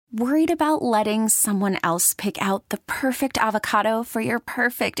Worried about letting someone else pick out the perfect avocado for your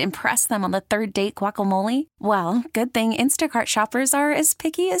perfect impress them on the third date guacamole? Well, good thing Instacart shoppers are as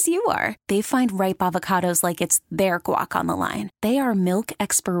picky as you are. They find ripe avocados like it's their guac on the line. They are milk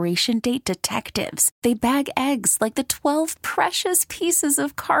expiration date detectives. They bag eggs like the 12 precious pieces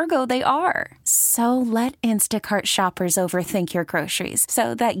of cargo they are. So let Instacart shoppers overthink your groceries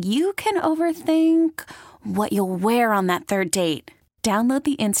so that you can overthink what you'll wear on that third date. Download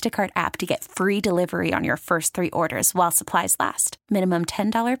the Instacart app to get free delivery on your first 3 orders while supplies last. Minimum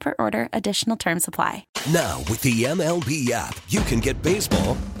 $10 per order. Additional terms apply. Now, with the MLB app, you can get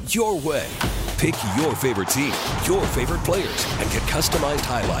baseball your way. Pick your favorite team, your favorite players, and get customized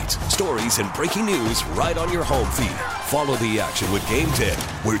highlights, stories, and breaking news right on your home feed. Follow the action with Game 10,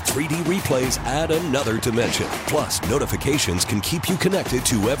 where 3D replays add another dimension. Plus, notifications can keep you connected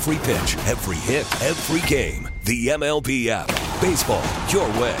to every pitch, every hit, every game. The MLB app. Baseball your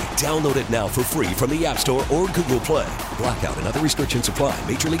way. Download it now for free from the App Store or Google Play. Blackout and other restrictions apply.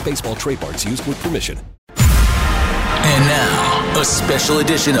 Major League Baseball trademarks used with permission. And now, a special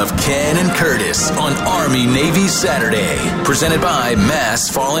edition of Ken and Curtis on Army-Navy Saturday. Presented by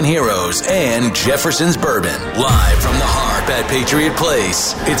Mass Fallen Heroes and Jefferson's Bourbon. Live from the Harp at Patriot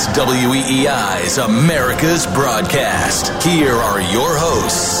Place, it's WEEI's America's Broadcast. Here are your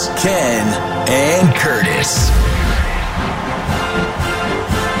hosts, Ken and Curtis.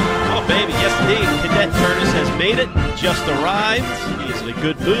 Oh, baby, yes, indeed. Cadet Curtis has made it. Just arrived. He is in a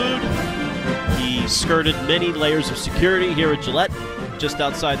good mood. He skirted many layers of security here at Gillette, just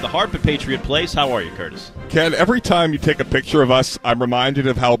outside the Harp at Patriot Place. How are you, Curtis? Ken, every time you take a picture of us, I'm reminded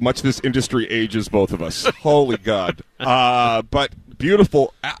of how much this industry ages both of us. Holy God. But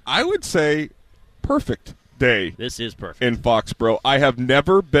beautiful. I would say perfect day. This is perfect. In Foxborough. I have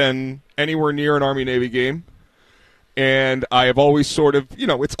never been anywhere near an Army-Navy game. And I have always sort of,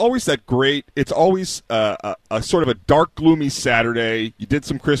 it's always that great, it's always a sort of a dark, gloomy Saturday. You did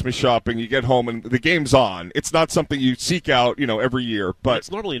some Christmas shopping, you get home, and the game's on. It's not something you seek out, every year. But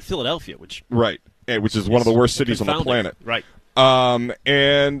it's normally in Philadelphia, which is one of the worst cities on the planet. Right.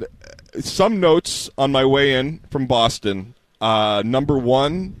 And some notes on my way in from Boston. Number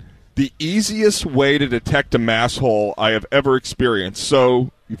one, the easiest way to detect a mass hole I have ever experienced.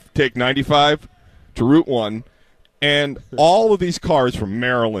 So you take 95 to Route 1. And all of these cars from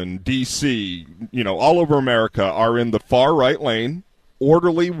Maryland, D.C., all over America are in the far right lane,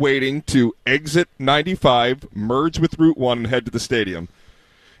 orderly waiting to exit 95, merge with Route 1, and head to the stadium.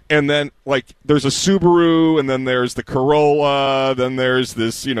 And then, there's a Subaru, and then there's the Corolla, then there's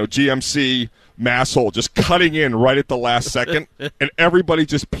this, GMC mass hole just cutting in right at the last second. And everybody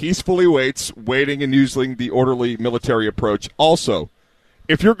just peacefully waits, waiting and using the orderly military approach. Also,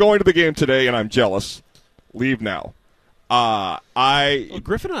 if you're going to the game today, and I'm jealous, leave now.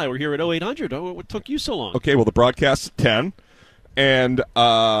 Griffin and I were here at 0800. What took you so long? Okay, well, the broadcast's at 10. And,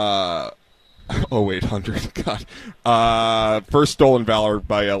 0800, God. First stolen valor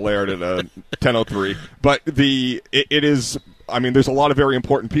by Laird at 10:03. But it is, there's a lot of very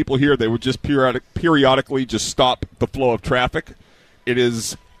important people here. They would just periodically just stop the flow of traffic. It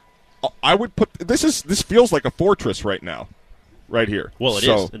is, I would put, this feels like a fortress right now, right here. Well, it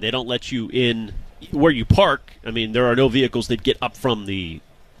is. And they don't let you in where you park. There are no vehicles that get up from the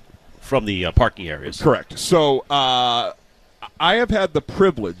parking areas. Correct. So I have had the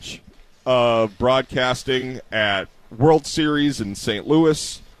privilege of broadcasting at World Series in St.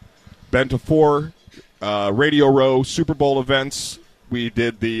 Louis, been to 4 Radio Row Super Bowl events. We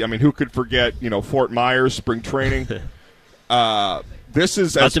did who could forget, Fort Myers spring training. This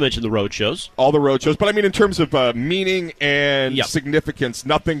is not to mention the road shows. All the road shows. But, in terms of meaning and significance,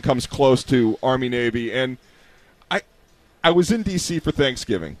 nothing comes close to Army-Navy. And I was in D.C. for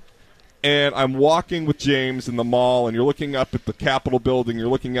Thanksgiving, and I'm walking with James in the mall, and you're looking up at the Capitol building, you're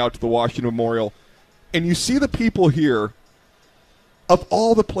looking out to the Washington Memorial, and you see the people here, of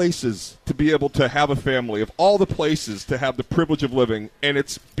all the places to be able to have a family, of all the places to have the privilege of living, and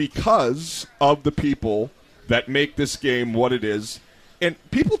it's because of the people that make this game what it is. And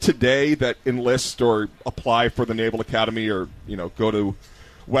people today that enlist or apply for the Naval Academy or, go to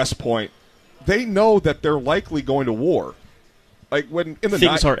West Point, they know that they're likely going to war. When in the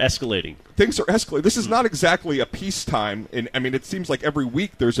things are escalating. Things are escalating. This is not exactly a peacetime. It seems like every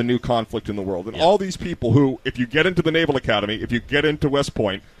week there's a new conflict in the world. And all these people who, if you get into the Naval Academy, if you get into West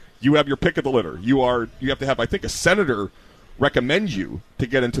Point, you have your pick of the litter. You have to have, I think, a senator recommend you to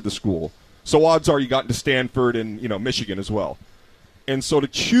get into the school. So odds are you got into Stanford and, Michigan as well. And so to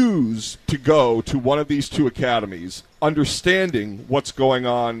choose to go to one of these 2 academies, understanding what's going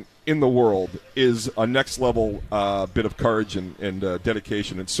on in the world is a next-level bit of courage and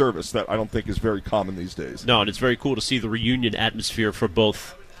dedication and service that I don't think is very common these days. No, and it's very cool to see the reunion atmosphere for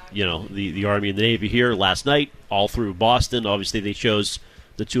both, the Army and the Navy here last night, all through Boston. Obviously, they chose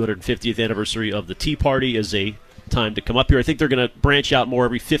the 250th anniversary of the Tea Party as a time to come up here. I think they're going to branch out more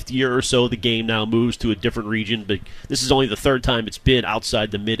every fifth year or so. The game now moves to a different region, but this is only the third time it's been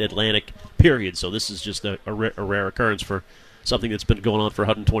outside the Mid-Atlantic period, so this is just a rare occurrence for something that's been going on for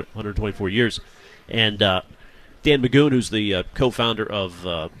 124 years. And Dan Magoon, who's the co-founder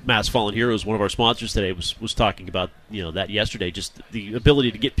of Mass Fallen Heroes, one of our sponsors today, was talking about that yesterday, just the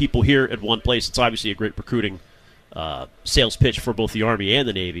ability to get people here at one place. It's obviously a great recruiting sales pitch for both the Army and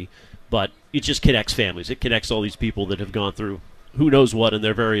the Navy, but it just connects families. It connects all these people that have gone through who knows what in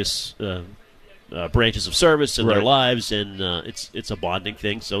their various branches of service in their lives, and it's a bonding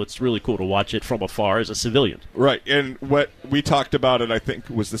thing, so it's really cool to watch it from afar as a civilian. Right, and what we talked about it, I think,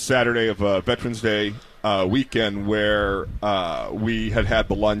 was the Saturday of Veterans Day weekend where we had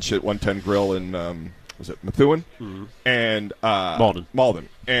the lunch at 110 Grill in, was it Methuen? Mm-hmm. And Malden.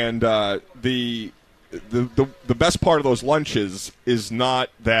 And the best part of those lunches is not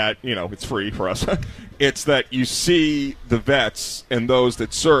that, it's free for us. It's that you see the vets and those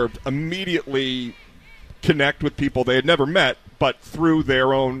that served immediately connect with people they had never met, but through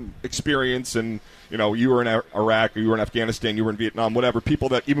their own experience. And, you were in Iraq, or you were in Afghanistan, you were in Vietnam, whatever. People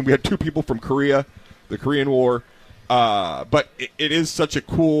that, even we had 2 people from Korea, the Korean War. But it is such a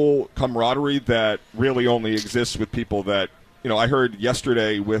cool camaraderie that really only exists with people that, I heard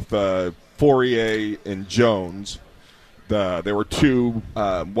yesterday with Fourier and Jones. There were 2.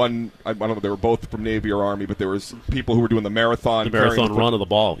 One, I don't know, they were both from Navy or Army, but there was people who were doing the marathon. The marathon run of the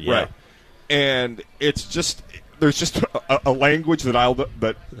ball, yeah. Right. And it's just, there's just a language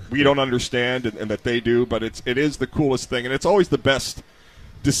that we don't understand and that they do, but it is the coolest thing. And it's always the best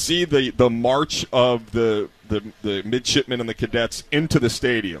to see the march of the midshipmen and the cadets into the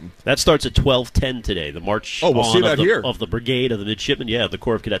stadium. That starts at 12:10 today. The march of the brigade of the midshipmen, the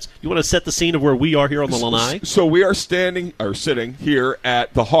Corps of Cadets. You want to set the scene of where we are here on the Lanai? So we are sitting here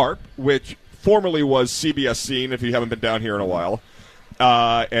at the Harp, which formerly was CBS Scene, if you haven't been down here in a while.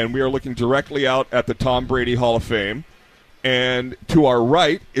 And we are looking directly out at the Tom Brady Hall of Fame. And to our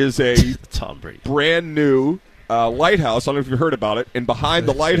right is a Tom Brady brand new lighthouse. I don't know if you heard about it. And behind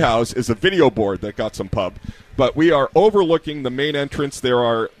the lighthouse is a video board that got some pub. But we are overlooking the main entrance. There's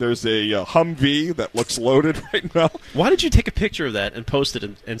a Humvee that looks loaded right now. Why did you take a picture of that and post it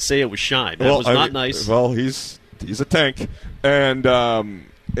and say it was shine? That was not nice. Well, he's a tank. And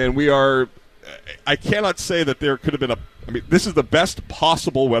we are – I cannot say that there could have been this is the best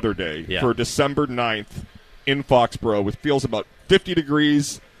possible weather day for December 9th in Foxborough. It feels about 50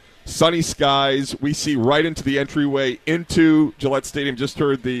 degrees. Sunny skies. We see right into the entryway into Gillette Stadium. Just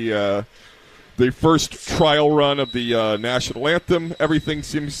heard the first trial run of the national anthem. Everything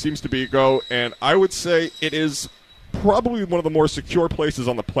seems to be a go, and I would say it is probably one of the more secure places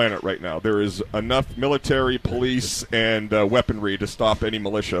on the planet right now. There is enough military, police, and weaponry to stop any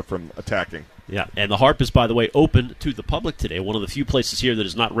militia from attacking. Yeah, and the Harp is, by the way, open to the public today. One of the few places here that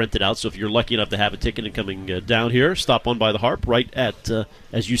is not rented out. So if you're lucky enough to have a ticket and coming down here, stop on by the Harp right at,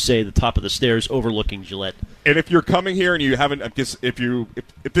 as you say, the top of the stairs overlooking Gillette. And if you're coming here and you haven't,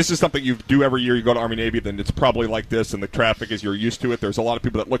 if this is something you do every year, you go to Army Navy, then it's probably like this, and the traffic is you're used to it. There's a lot of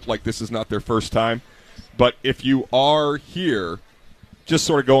people that look like this is not their first time. But if you are here, just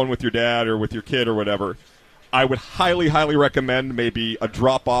sort of going with your dad or with your kid or whatever, I would highly, highly recommend maybe a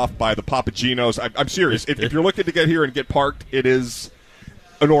drop-off by the Papagenos. I'm serious. If you're looking to get here and get parked, it is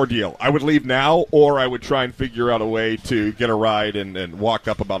an ordeal. I would leave now, or I would try and figure out a way to get a ride and walk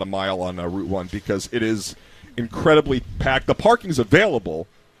up about a mile on Route 1 because it is incredibly packed. The parking's available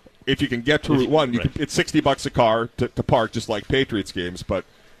if you can get to Route 1. It's $60 a car to park, just like Patriots games, but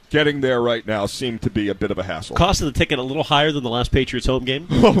getting there right now seemed to be a bit of a hassle. Cost of the ticket a little higher than the last Patriots home game?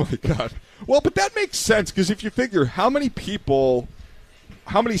 Oh, my God. Well, but that makes sense because if you figure how many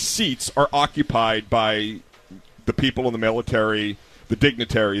seats are occupied by the people in the military, the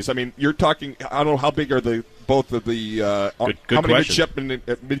dignitaries. I mean, you're talking, I don't know how big are both of the how many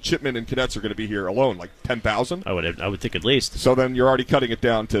midshipmen and cadets are going to be here alone, like 10,000? I would think at least. So then you're already cutting it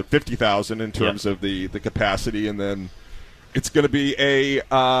down to 50,000 in terms of the capacity, and then it's going to be a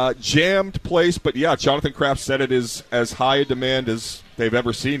jammed place, but yeah, Jonathan Kraft said it is as high a demand as they've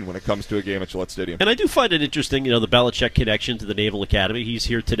ever seen when it comes to a game at Gillette Stadium. And I do find it interesting, the Belichick connection to the Naval Academy. He's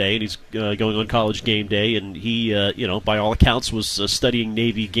here today, and he's going on College game day, and he, by all accounts, was studying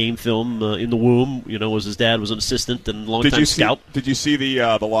Navy game film in the womb. His dad was an assistant and longtime scout. Did you see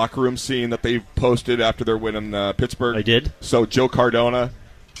the locker room scene that they posted after their win in Pittsburgh? I did. So Joe Cardona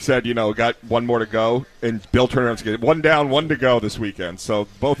said, got one more to go, and Bill turned around and said, one down, one to go this weekend. So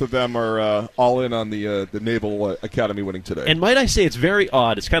both of them are all in on the Naval Academy winning today. And might I say, it's very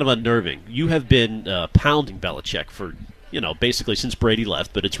odd. It's kind of unnerving. You have been pounding Belichick for, basically since Brady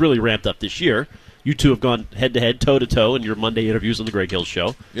left, but it's really ramped up this year. You two have gone head-to-head, toe-to-toe in your Monday interviews on the Greg Hill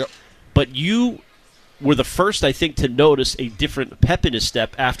Show. Yep. But you were the first, I think, to notice a different pep in his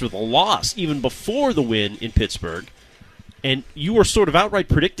step after the loss, even before the win in Pittsburgh. And you were sort of outright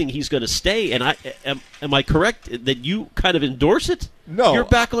predicting he's going to stay. And am I correct that you kind of endorse it? No. You're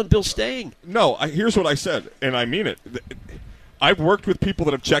back on Bill staying. No, here's what I said, and I mean it. I've worked with people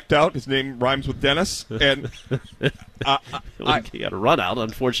that have checked out. His name rhymes with Dennis. And you got a run out,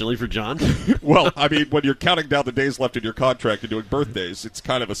 unfortunately, for John. Well, I mean, when you're counting down the days left in your contract and doing birthdays, it's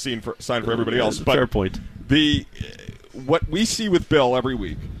kind of a sign for everybody else. But fair point. What we see with Bill every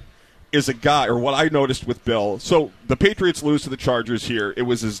week is a guy, or what I noticed with Bill. So the Patriots lose to the Chargers here. It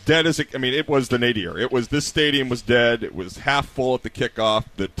was as dead as it was the nadir. This stadium was dead. It was half full at the kickoff.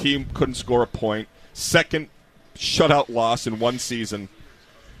 The team couldn't score a point. Second shutout loss in one season.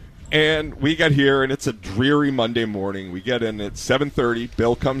 And we get here, and it's a dreary Monday morning. We get in at 7:30.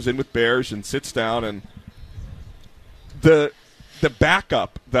 Bill comes in with Bears and sits down, and the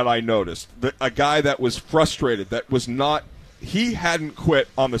backup that I noticed, a guy that was frustrated, that was not, he hadn't quit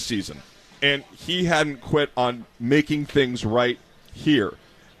on the season, and he hadn't quit on making things right here.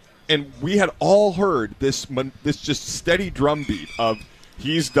 And we had all heard this just steady drumbeat of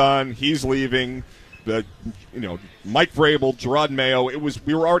he's done, he's leaving. Mike Vrabel, Gerard Mayo.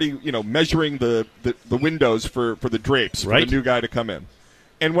 We were already measuring the windows for the drapes for the new guy to come in.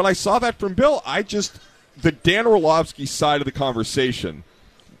 And when I saw that from Bill, the Dan Orlovsky side of the conversation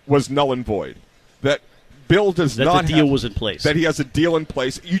was null and void. That Bill does not the deal was in place. That he has a deal in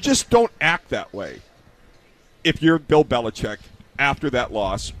place. You just don't act that way if you're Bill Belichick after that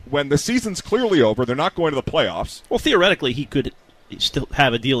loss when the season's clearly over. They're not going to the playoffs. Well, theoretically, he could still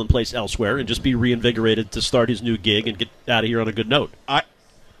have a deal in place elsewhere and just be reinvigorated to start his new gig and get out of here on a good note.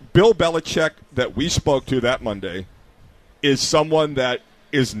 Bill Belichick that we spoke to that Monday is someone that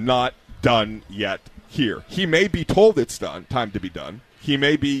is not done yet here. He may be told it's done, time to be done. He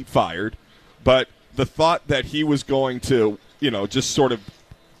may be fired, but the thought that he was going to, just sort of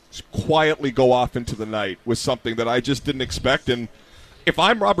quietly go off into the night was something that I just didn't expect. And if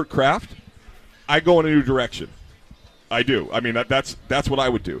I'm Robert Kraft, I go in a new direction. I do. I mean, that's what I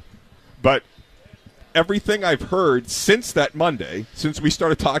would do. But everything I've heard since that Monday, since we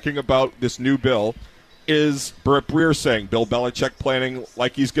started talking about this new bill, is Brett Breer saying Bill Belichick planning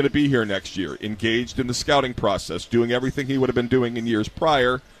like he's going to be here next year, engaged in the scouting process, doing everything he would have been doing in years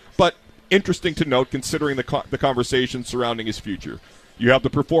prior. But interesting to note, considering the conversation surrounding his future. You have the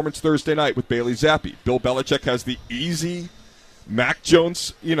performance Thursday night with Bailey Zappi. Bill Belichick has the easy Mac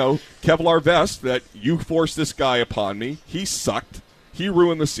Jones, Kevlar vest that you forced this guy upon me. He sucked. He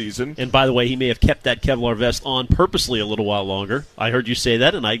ruined the season. And by the way, he may have kept that Kevlar vest on purposely a little while longer. I heard you say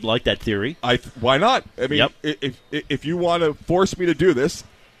that, and I like that theory. Why not? I mean, yep. if you want to force me to do this,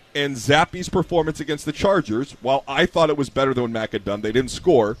 and Zappi's performance against the Chargers, while I thought it was better than what Mac had done, they didn't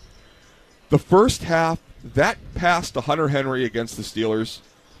score. The first half, that pass to Hunter Henry against the Steelers,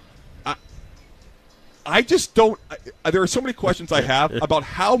 I just don't. There are so many questions I have about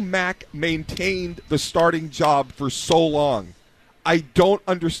how Mac maintained the starting job for so long. I don't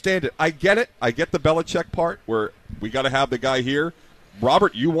understand it. I get it. I get the Belichick part where we got to have the guy here.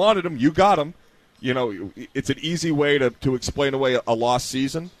 Robert, you wanted him. You got him. It's an easy way to explain away a lost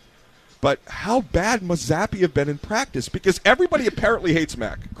season. But how bad must Zappi have been in practice? Because everybody apparently hates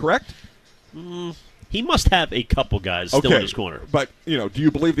Mac, correct? He must have a couple guys still in his corner. But, do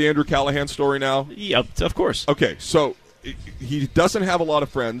you believe the Andrew Callahan story now? Yeah, of course. Okay, so he doesn't have a lot of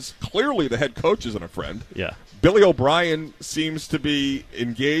friends. Clearly the head coach isn't a friend. Yeah. Billy O'Brien seems to be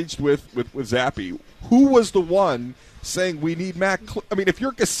engaged with Zappi. Who was the one saying we need Mac? I mean, if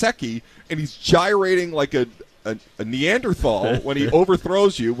you're Gesicki and he's gyrating like a Neanderthal when he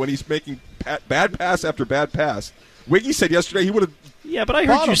overthrows you, when he's making bad pass after bad pass. Wiggy said yesterday he would have. Yeah, but I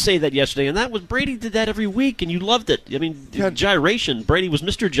heard you say that yesterday, and that was Brady did that every week, and you loved it. I mean, gyration. Brady was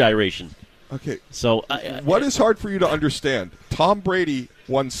Mr. Gyration. Okay. So, what is hard for you to understand? Tom Brady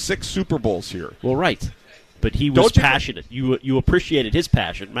won 6 Super Bowls here. Well, right. But he was passionate. You appreciated his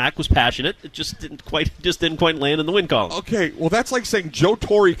passion. Mac was passionate. It just didn't quite land in the win column. Okay, well that's like saying Joe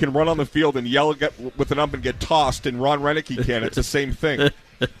Torre can run on the field and yell with an ump and get tossed, and Ron Renicky can. It's the same thing.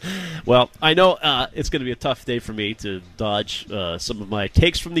 Well, I know it's going to be a tough day for me to dodge some of my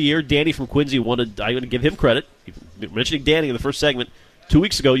takes from the year. Danny from Quincy I'm going to give him credit. Mentioning Danny in the first segment, 2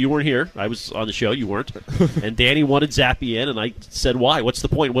 weeks ago, you weren't here. I was on the show. You weren't. And Danny wanted Zappe in, and I said, why? What's the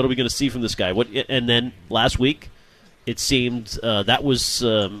point? What are we going to see from this guy? And then last week, it seemed that was,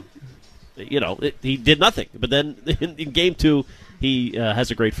 he did nothing. But then in Game 2, he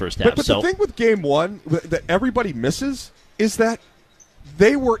has a great first half. But the thing with Game 1 that everybody misses is that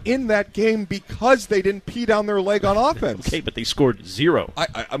they were in that game because they didn't pee down their leg on offense. Okay, but they scored 0.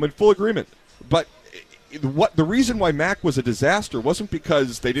 I'm in full agreement. But the reason why Mac was a disaster wasn't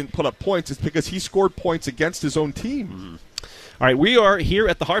because they didn't put up points. It's because he scored points against his own team. Mm-hmm. All right, we are here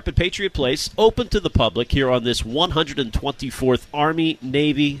at the Harp at Patriot Place, open to the public here on this 124th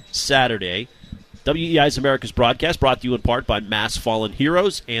Army-Navy Saturday. WEI's America's broadcast brought to you in part by Mass Fallen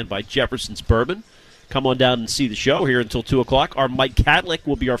Heroes and by Jefferson's Bourbon. Come on down and see the show here until 2 o'clock. Our Mike Kadlick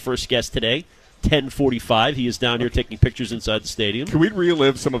will be our first guest today, 10:45. He is down here taking pictures inside the stadium. Can we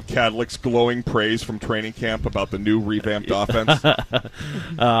relive some of Kadlick's glowing praise from training camp about the new revamped offense?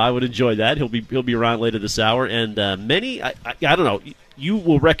 I would enjoy that. He'll be around later this hour. And many, I don't know, you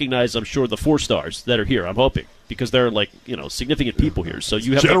will recognize, I'm sure, the 4 stars that are here, I'm hoping, because they're significant people here. So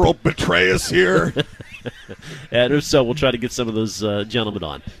you have General Betrayus here. And if so, we'll try to get some of those gentlemen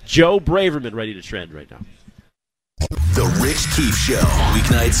on. Joe Braverman ready to trend right now. The Rich Keefe Show,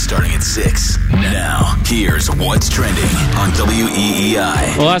 weeknights starting at 6. Now, here's what's trending on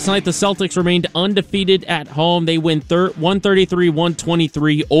WEEI. Well, last night the Celtics remained undefeated at home. They win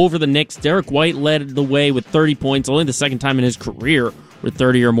 133-123 over the Knicks. Derek White led the way with 30 points, only the second time in his career with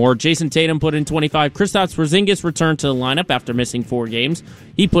 30 or more. Jason Tatum put in 25. Kristaps Porzingis returned to the lineup after missing 4 games.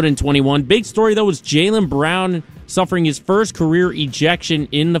 He put in 21. Big story, though, was Jaylen Brown suffering his first career ejection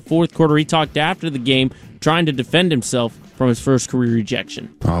in the fourth quarter. He talked after the game, trying to defend himself from his first career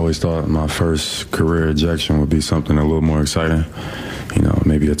ejection. I always thought my first career ejection would be something a little more exciting.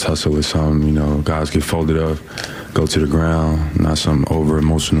 Maybe a tussle with some, guys get folded up, go to the ground, not some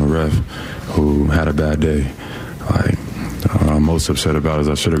over-emotional ref who had a bad day. I'm most upset about is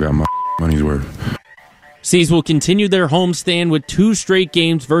I should have got my money's worth. C's will continue their homestand with 2 straight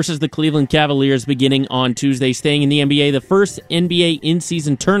games versus the Cleveland Cavaliers beginning on Tuesday. Staying in the NBA, the first NBA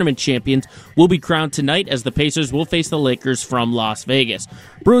in-season tournament champions will be crowned tonight as the Pacers will face the Lakers from Las Vegas.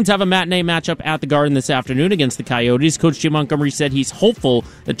 Bruins have a matinee matchup at the Garden this afternoon against the Coyotes. Coach Jim Montgomery said he's hopeful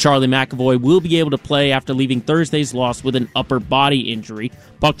that Charlie McAvoy will be able to play after leaving Thursday's loss with an upper body injury.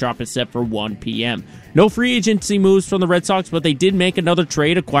 Puck drop is set for 1 p.m. No free agency moves from the Red Sox, but they did make another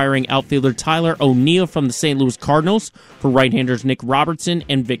trade, acquiring outfielder Tyler O'Neill from the St. Louis Cardinals for right-handers Nick Robertson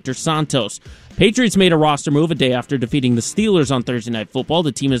and Victor Santos. Patriots made a roster move a day after defeating the Steelers on Thursday Night Football.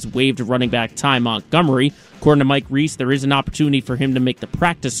 The team has waived running back Ty Montgomery. According to Mike Reese, there is an opportunity for him to make the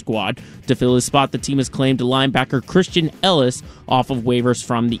practice squad. To fill his spot, the team has claimed linebacker Christian Ellis off of waivers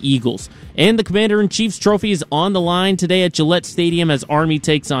from the Eagles. And the Commander-in-Chief's trophy is on the line today at Gillette Stadium as Army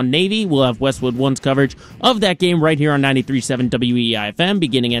takes on Navy. We'll have Westwood One's coverage of that game right here on 93.7 WEEI-FM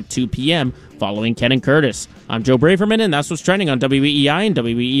beginning at 2 p.m. following Ken and Curtis. I'm Joe Braverman, and that's what's trending on WEEI and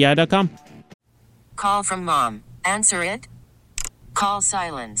WEEI.com. Call from mom. Answer it. Call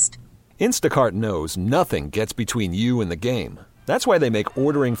silenced. Instacart knows nothing gets between you and the game. That's why they make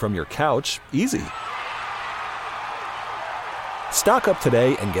ordering from your couch easy. Stock up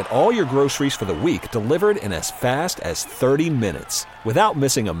today and get all your groceries for the week delivered in as fast as 30 minutes without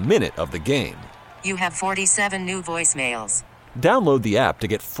missing a minute of the game. You have 47 new voicemails. Download the app to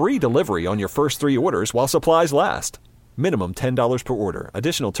get free delivery on your first 3 orders while supplies last. Minimum $10 per order.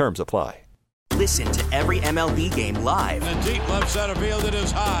 Additional terms apply. Listen to every MLB game live. In the deep left center field, it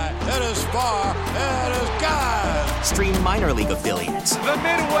is high, it is far, it is gone. Stream minor league affiliates. The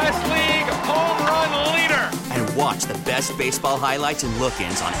Midwest League home run leader. And watch the best baseball highlights and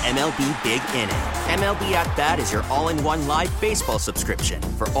look-ins on MLB Big Inning. MLB At Bat is your all-in-one live baseball subscription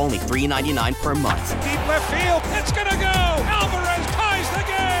for only $3.99 per month. Deep left field, it's gonna go. Alvarez ties the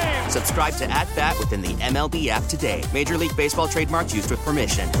game. Subscribe to At Bat within the MLB app today. Major League Baseball trademarks used with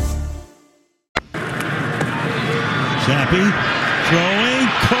permission. Zappe, throwing,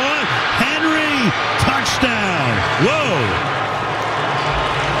 caught, Henry, touchdown. Whoa.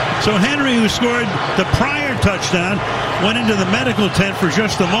 So Henry, who scored the prior touchdown, went into the medical tent for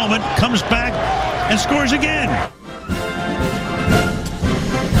just a moment, comes back and scores again.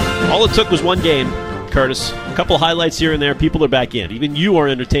 All it took was one game, Curtis. A couple highlights here and there. People are back in. Even you are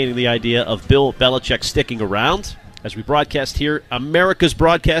entertaining the idea of Bill Belichick sticking around. As we broadcast here, America's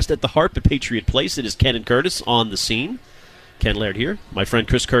broadcast at the Harp at Patriot Place. It is Ken and Curtis on the scene. Ken Laird here. My friend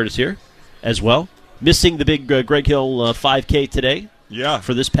Chris Curtis here as well. Missing the big Greg Hill 5K today.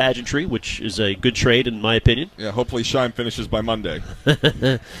 for this pageantry, which is a good trade in my opinion. Yeah, hopefully Shime finishes by Monday.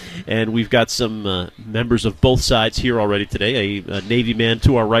 And we've got some members of both sides here already today. A Navy man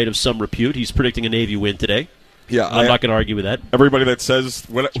to our right of some repute. He's predicting a Navy win today. Yeah, I'm not going to argue with that. Everybody that says,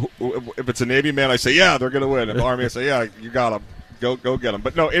 if it's a Navy man, I say, yeah, they're going to win. If Army, I say, yeah, you got them. Go get them.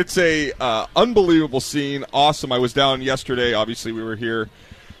 But no, it's a unbelievable scene. Awesome. I was down yesterday. Obviously, we were here.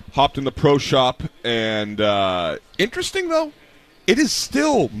 Hopped in the pro shop. And interesting, though, it is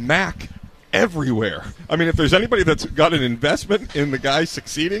still Mac everywhere. I mean, if there's anybody that's got an investment in the guy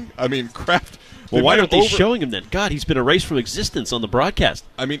succeeding, I mean, Kraft. Well, why aren't they showing him then? God, he's been erased from existence on the broadcast.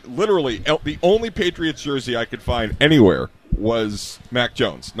 I mean, literally, the only Patriots jersey I could find anywhere was Mac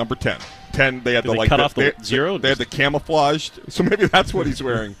Jones, number 10. 10, they had cut off the zero? They had the camouflaged, so maybe that's what he's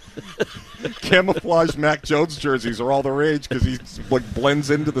wearing. Camouflaged Mac Jones jerseys are all the rage because he blends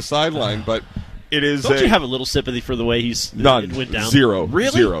into the sideline, but it is. Don't you have a little sympathy for the way it went down? Zero.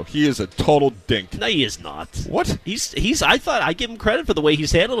 Really? Zero. He is a total dink. No, he is not. What? He's. I thought I give him credit for the way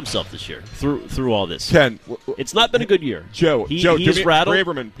he's handled himself this year through all this. Ken, it's not been a good year. Joe, he's rattled.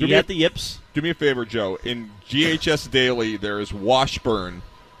 Braverman, he had the yips. Do me a favor, Joe. In GHS Daily, there is Washburn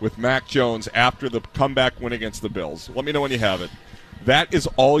with Mac Jones after the comeback win against the Bills. Let me know when you have it. That is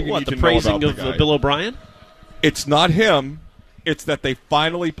all you need to know about the guy. The praising of Bill O'Brien? It's not him. It's that they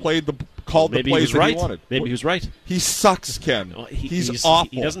finally called the plays that he wanted. Maybe he was right. He sucks, Ken. He's awful.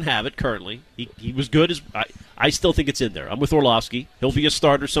 He doesn't have it currely. He was good. I still think it's in there. I'm with Orlovsky. He'll be a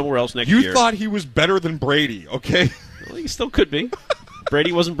starter somewhere else next year. You thought he was better than Brady, okay? Well, he still could be.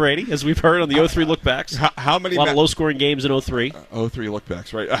 Brady wasn't Brady, as we've heard on the 0-3 lookbacks. How many? A lot of low-scoring games in 0-3. 0-3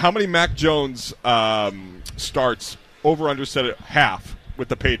 lookbacks, right? How many Mac Jones starts over/under set at half with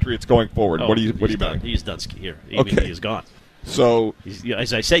the Patriots going forward? What do you bet? He's done here. Okay. He's gone. So,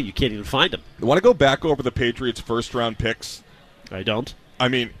 as I say, you can't even find him. You want to go back over the Patriots' first-round picks? I don't. I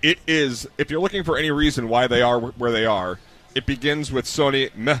mean, it is, if you're looking for any reason why they are where they are, it begins with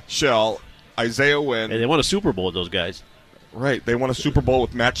Sony Michel, Isaiah Wynn. Hey, they won a Super Bowl with those guys. Right. They won a Super Bowl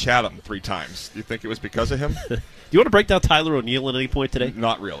with Matt Chatham 3 times. Do you think it was because of him? Do you want to break down Tyler O'Neill at any point today?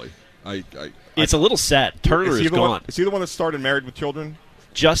 Not really. It's a little sad. Turner is gone. Is he the one that started Married with Children?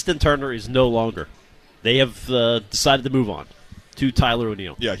 Justin Turner is no longer. They have decided to move on to Tyler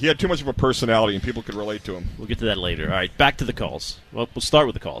O'Neill. Yeah, he had too much of a personality, and people could relate to him. We'll get to that later. All right, back to the calls. Well, we'll start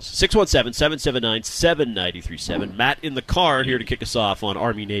with the calls. 617-779-7937. Matt in the car here to kick us off on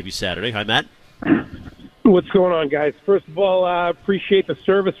Army-Navy Saturday. Hi, Matt. What's going on, guys? First of all, I appreciate the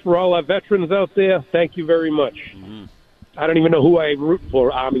service for all our veterans out there. Thank you very much. Mm-hmm. I don't even know who I'm rooting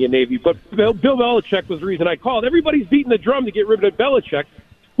for, Army and Navy, but Bill Belichick was the reason I called. Everybody's beating the drum to get rid of Belichick.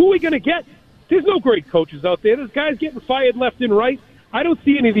 Who are we going to get? There's no great coaches out there. There's guys getting fired left and right. I don't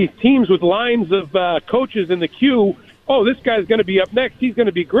see any of these teams with lines of coaches in the queue. Oh, this guy's going to be up next. He's going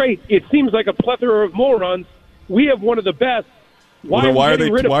to be great. It seems like a plethora of morons. We have one of the best. Why are they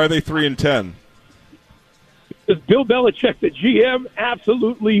 3-10? Because Bill Belichick, the GM,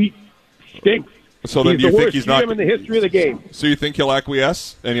 absolutely stinks. So then he's do you the think worst he's GM not in the history of the game? So you think he'll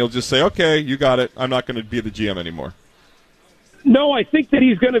acquiesce and he'll just say, "Okay, you got it. I'm not going to be the GM anymore." No, I think that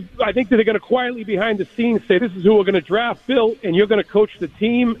he's going to. I think that they're going to quietly behind the scenes say, "This is who we're going to draft, Bill, and you're going to coach the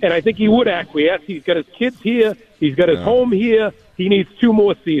team." And I think he would acquiesce. He's got his kids here. He's got his home here. He needs 2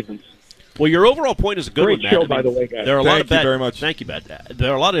 more seasons. Well, your overall point is a good Great one, Matt. show, by the way, guys. There are a lot of bad, very much. Thank you, Matt.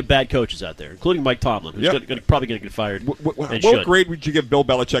 There are a lot of bad coaches out there, including Mike Tomlin, who's probably going to get fired. What grade would you give Bill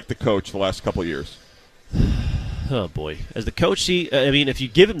Belichick, the coach, the last couple of years? Oh, boy. As the coach, if you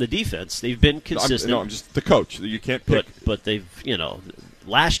give him the defense, they've been consistent. I'm just the coach. You can't pick. But they've,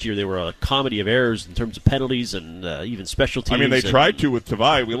 last year they were a comedy of errors in terms of penalties and even special teams. I mean, they tried to with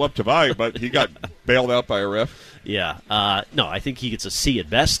Tavai. We love Tavai, but he got bailed out by a ref. Yeah. No, I think he gets a C at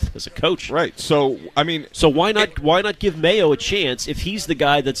best as a coach. Right. So, I mean... So why not give Mayo a chance if he's the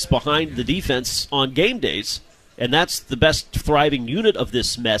guy that's behind the defense on game days, and that's the best thriving unit of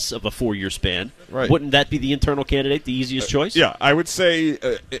this mess of a 4-year span? Right. Wouldn't that be the internal candidate, the easiest choice? Yeah, I would say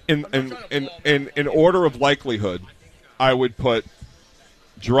in order of likelihood, I would put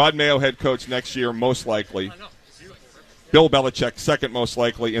Gerard Mayo head coach next year, most likely. Bill Belichick second most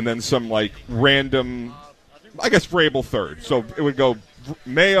likely, and then some random... I guess Vrabel third. So it would go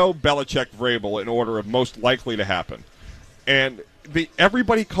Mayo, Belichick, Vrabel in order of most likely to happen. And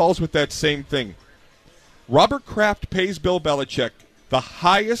everybody calls with that same thing. Robert Kraft pays Bill Belichick the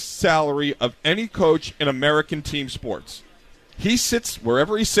highest salary of any coach in American team sports. He sits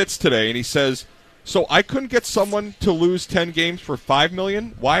wherever he sits today, and he says, so I couldn't get someone to lose 10 games for $5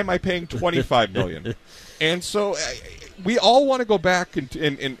 million? Why am I paying $25 million? And so we all want to go back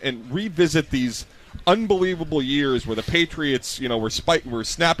and revisit these unbelievable years where the Patriots, were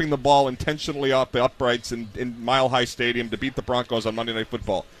snapping the ball intentionally off the uprights in Mile High Stadium to beat the Broncos on Monday Night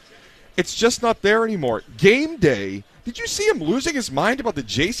Football. It's just not there anymore. Game day. Did you see him losing his mind about the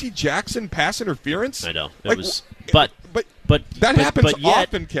J.C. Jackson pass interference? I know. But that happens yet,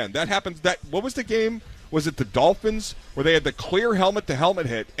 often, Ken. That happens. What was the game? Was it the Dolphins where they had the clear helmet-to-helmet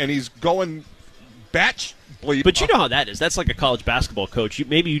hit, and he's going batch bleep? But you know how that is. That's like a college basketball coach.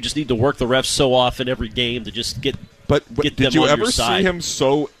 Maybe you just need to work the refs so often every game to just get But get did them you on ever your side. see him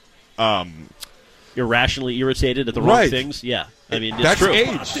so irrationally irritated at the wrong things? Yeah. I mean, it's that's true.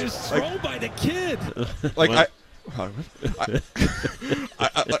 age. Throw by the kid.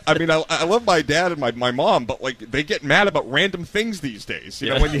 I love my dad and my mom, but they get mad about random things these days.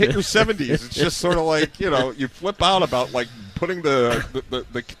 When you hit your 70s, it's just sort of like you flip out about putting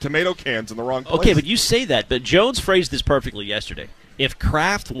the tomato cans in the wrong place. Okay, but you say that, but Jones phrased this perfectly yesterday. If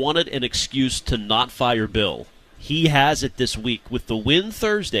Kraft wanted an excuse to not fire Bill, he has it this week with the win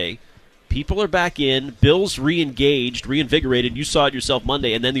Thursday. People are back in. Bill's re-engaged, reinvigorated. You saw it yourself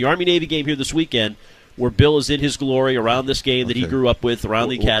Monday, and then the Army-Navy game here this weekend, where Bill is in his glory around this game that he grew up with, around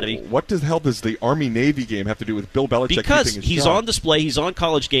the academy. What the hell does the Army-Navy game have to do with Bill Belichick because keeping his he's job? on display, he's on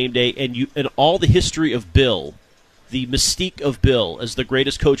College Game Day, and all the history of Bill, the mystique of Bill as the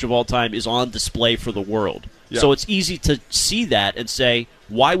greatest coach of all time is on display for the world. Yeah. So it's easy to see that and say,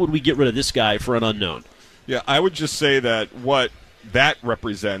 why would we get rid of this guy for an unknown? Yeah, I would just say that what that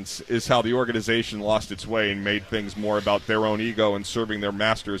represents is how the organization lost its way and made things more about their own ego and serving their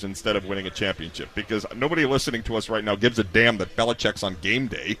masters instead of winning a championship. Because nobody listening to us right now gives a damn that Belichick's on game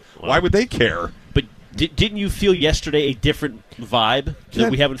day. Well, why would they care? But didn't you feel yesterday a different vibe that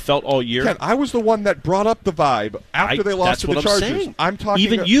we haven't felt all year? Ken, I was the one that brought up the vibe after they lost to the Chargers. Saying. I'm talking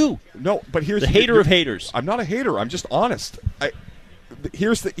even you. No, but here's the hater of haters. I'm not a hater. I'm just honest.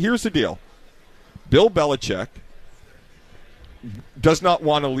 Here's the deal. Bill Belichick does not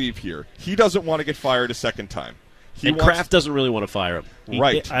want to leave here. He doesn't want to get fired a second time. Kraft doesn't really want to fire him.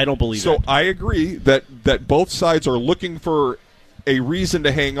 Right. I don't believe so that. I agree that both sides are looking for a reason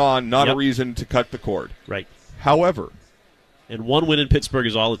to hang on, not a reason to cut the cord. Right. However. And one win in Pittsburgh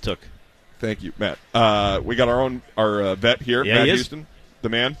is all it took. Thank you, Matt. We got our vet here, yeah, Matt Houston, the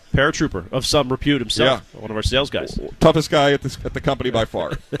man. Paratrooper of some repute himself, one of our sales guys. Toughest guy at the company by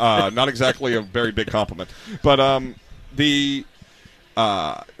far. Not exactly a very big compliment. But they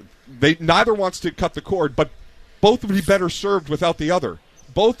neither wants to cut the cord, but both would be better served without the other.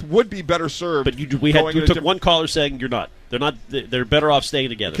 Both would be better served. But we took one caller saying you're not. They're not. They're better off staying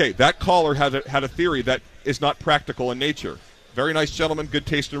together. Okay, that caller had a theory that is not practical in nature. Very nice gentleman, good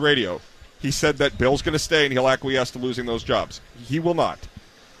taste in radio. He said that Bill's going to stay and he'll acquiesce to losing those jobs. He will not.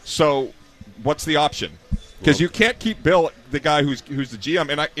 So, what's the option? Because you can't keep Bill, the guy who's the GM.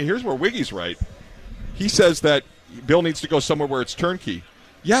 And here's where Wiggy's right. He says that Bill needs to go somewhere where it's turnkey.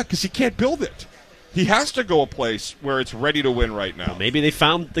 Yeah, because he can't build it. He has to go a place where it's ready to win right now. Well, maybe they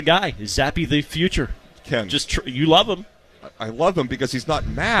found the guy. Is Zappy the future? Ken. You love him. I love him because he's not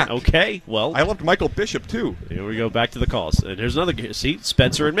Mac. Okay, well. I loved Michael Bishop, too. Here we go, back to the calls. And here's another. See,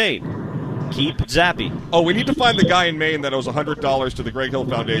 Spencer in Maine. Keep Zappy. Oh, we need to find the guy in Maine that owes $100 to the Greg Hill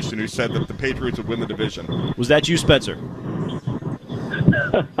Foundation who said that the Patriots would win the division. Was that you, Spencer?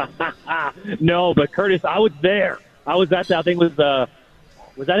 No, but Curtis, I was there. I was at that. I think it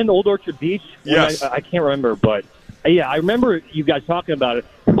was that in Old Orchard Beach? Yes. I can't remember, but yeah, I remember you guys talking about it.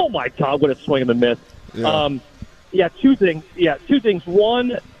 Oh my God, what a swing and a miss. Yeah. Two things.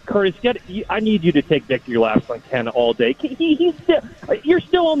 One, Curtis, I need you to take victory laps on Ken all day. You're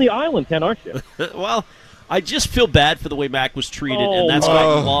still on the island, Ken, aren't you? Well, I just feel bad for the way Mac was treated, and that's why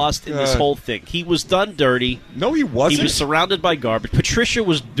I lost in this whole thing. He was done dirty. No, he wasn't. He was surrounded by garbage. Patricia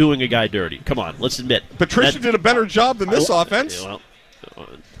was doing a guy dirty. Come on, let's admit. Patricia did a better job than this offense. Well,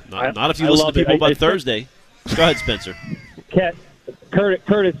 not if you listen to people about Thursday. Go ahead, Spencer.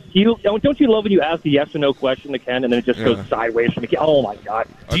 Curtis, don't you love when you ask the yes or no question to Ken and then it just goes sideways from the Ken? Oh, my God.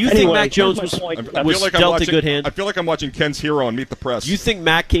 Do you think Mac Jones was dealt a good hand? I feel like I'm watching Ken's Hero on Meet the Press. You think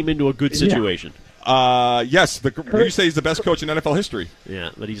Mac came into a good situation? Yes. You say he's the best coach in NFL history.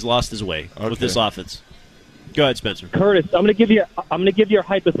 Yeah, but he's lost his way with this offense. Go ahead, Spencer. Curtis, I'm going to give you a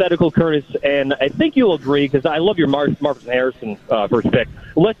hypothetical, Curtis, and I think you'll agree because I love your Marvin Harrison first pick.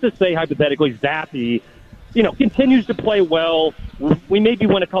 Let's just say hypothetically, Zappy, continues to play well. We maybe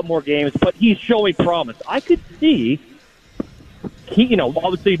win a couple more games, but he's showing promise. I could see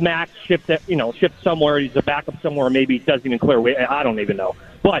obviously Max shipped somewhere. He's a backup somewhere. Maybe he doesn't even clear away. I don't even know.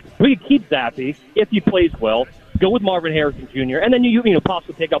 But we could keep Zappy if he plays well. Go with Marvin Harrison Jr. And then you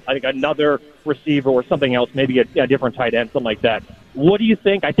possibly pick up, I think, another receiver or something else, maybe a different tight end, something like that. What do you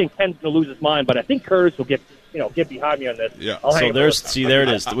think? I think Ken's going to lose his mind, but I think Curtis will get behind me on this. Yeah. So there it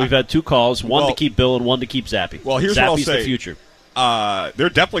is. We've had two calls, one to keep Bill and one to keep Zappy. Well, here's Zappy's what I'll say. The future. They're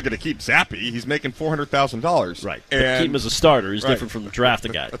definitely going to keep Zappy. He's making $400,000. Right. But keep him as a starter is different from draft a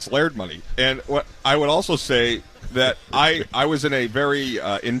guy. That's Laird money. And what I would also say that I was in a very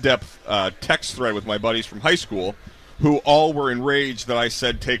in-depth text thread with my buddies from high school who all were enraged that I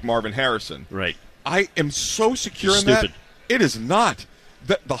said take Marvin Harrison. Right. I am so secure in that. It is not.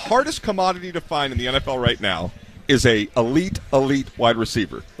 The hardest commodity to find in the NFL right now is a elite wide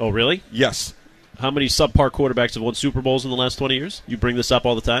receiver. Oh, really? Yes. How many subpar quarterbacks have won Super Bowls in the last 20 years? You bring this up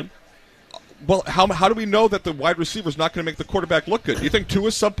all the time? Well, how do we know that the wide receiver is not going to make the quarterback look good? Do you think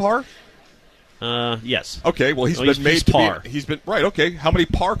Tua's subpar? Yes. Okay, well, he's par. He's been right. Okay, how many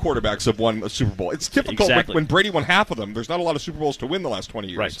par quarterbacks have won a Super Bowl? It's difficult when Brady won half of them. There's not a lot of Super Bowls to win the last 20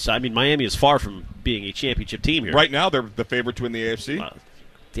 years. Right. So Miami is far from being a championship team here. Right now, they're the favorite to win the AFC.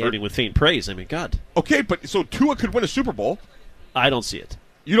 Damning with faint praise. God. Okay, but so Tua could win a Super Bowl. I don't see it.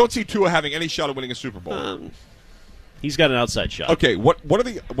 You don't see Tua having any shot at winning a Super Bowl. He's got an outside shot. Okay, what are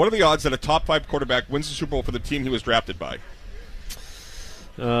the odds that a top 5 quarterback wins the Super Bowl for the team he was drafted by?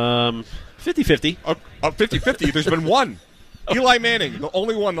 50-50. 50-50. There's been one. Eli Manning, the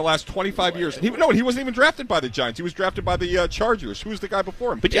only one in the last 25 years. He wasn't even drafted by the Giants. He was drafted by the Chargers. Who was the guy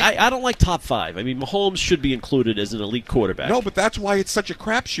before him? But I don't like top 5. Mahomes should be included as an elite quarterback. No, but that's why it's such a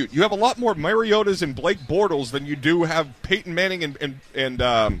crapshoot. You have a lot more Mariotas and Blake Bortles than you do have Peyton Manning and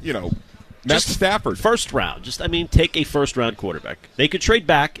Matt Stafford. First round. Take a first-round quarterback. They could trade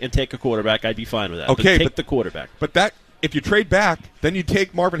back and take a quarterback. I'd be fine with that. Okay, but take the quarterback. But if you trade back, then you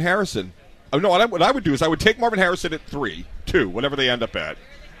take Marvin Harrison. Oh, no, what I would do is I would take Marvin Harrison at 3, 2, whatever they end up at,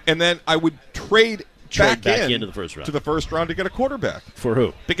 and then I would trade back into the first round. To the first round to get a quarterback. For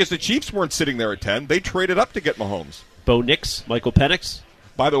who? Because the Chiefs weren't sitting there at 10. They traded up to get Mahomes. Bo Nix, Michael Penix.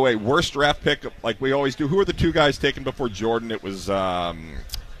 By the way, worst draft pick, like we always do. Who are the 2 guys taken before Jordan? It was, oh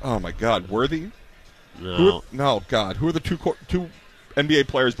my God, Worthy? No. Who are the two NBA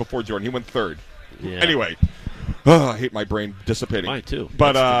players before Jordan? He went 3rd. Yeah. Anyway. I hate my brain dissipating. Mine too.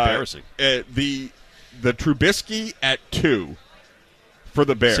 But that's embarrassing. The Trubisky at 2 for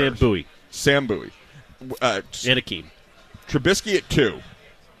the Bears. Sam Bowie. Anakeem. Trubisky at 2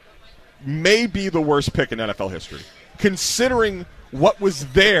 may be the worst pick in NFL history, considering what was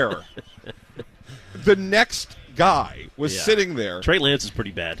there. The next guy was sitting there. Trey Lance is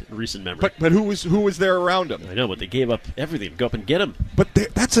pretty bad in recent memory. But who was there around him? I know, but they gave up everything to go up and get him. But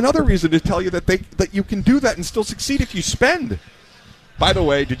that's another reason to tell you that you can do that and still succeed if you spend. By the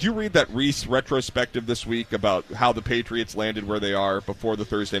way, did you read that Reese retrospective this week about how the Patriots landed where they are before the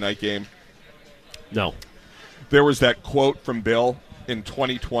Thursday night game? No. There was that quote from Bill in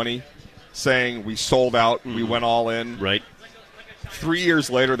 2020 saying we sold out and we went all in. Right. 3 years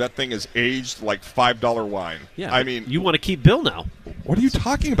later, that thing is aged like $5 wine. Yeah, you want to keep Bill now. What are you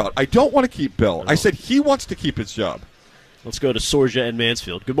talking about? I don't want to keep Bill. I said he wants to keep his job. Let's go to Sorja and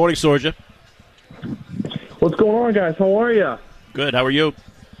Mansfield. Good morning, Sorja. What's going on, guys? How are you? Good. How are you?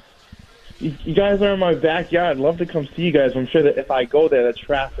 You guys are in my backyard. I'd love to come see you guys. I'm sure that if I go there, the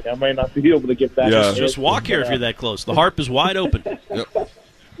traffic, I might not be able to get back. Yeah. Just walk here if you're that close. The Harp is wide open. Yep.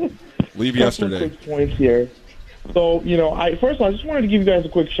 Leave yesterday. Quick points here. So, first of all, I just wanted to give you guys a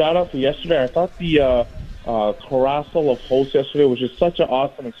quick shout-out for yesterday. I thought the carousel of hosts yesterday was just such an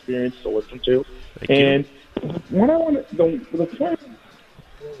awesome experience to listen to. Thank you. What I want to the point,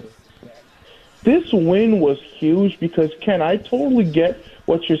 this win was huge because, Ken, I totally get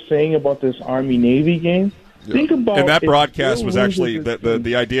what you're saying about this Army-Navy game. Yeah. Think about and that broadcast was actually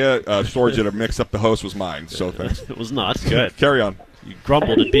the idea, Sorja, to mix up the host was mine. So thanks. It was not good. Carry on. You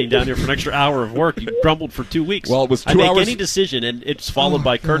grumbled at being down here for an extra hour of work. You grumbled for 2 weeks. Well, it was 2 hours. I hours. make any decision, and it's followed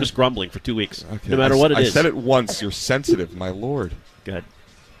by Curtis grumbling for 2 weeks, no matter what it is. I said it once. You're sensitive, my lord. Go ahead.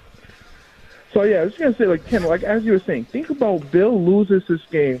 So, yeah, I was going to say, Ken, as you were saying, think about Bill loses this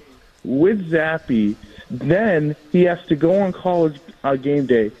game with Zappy. Then he has to go on college game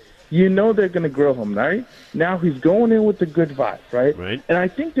day. You know they're going to grill him, right? Now he's going in with the good vibes, right? Right. And I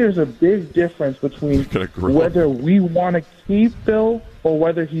think there's a big difference between whether we want to keep Bill or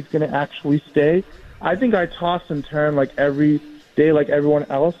whether he's going to actually stay. I think I toss and turn like every day like everyone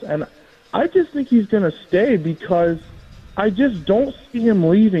else, and I just think he's going to stay because I just don't see him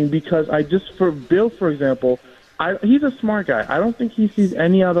leaving because for Bill, for example, he's a smart guy. I don't think he sees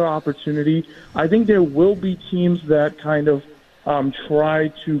any other opportunity. I think there will be teams that kind of try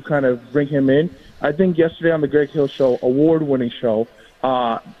to kind of bring him in. I think yesterday on the Greg Hill show, award-winning show,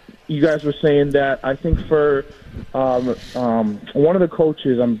 you guys were saying that I think for one of the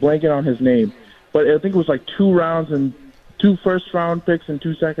coaches, I'm blanking on his name, but I think it was like 2 rounds and 2 first-round picks and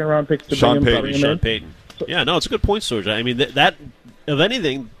 2 second-round picks to bring him in. Sean Payton. Yeah, no, it's a good point, Serge. I mean, that of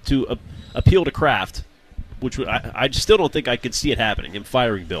anything to appeal to Kraft, which I still don't think I could see it happening, him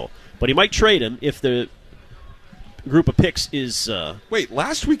firing Bill. But he might trade him if the group of picks is... Wait,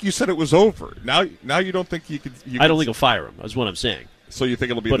 last week you said it was over. Now you don't think you could... I don't think he'll fire him, is what I'm saying. So you think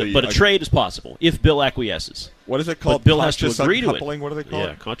it'll be But a trade is possible if Bill acquiesces. What is it called? But Bill has to agree to it. What do they call it?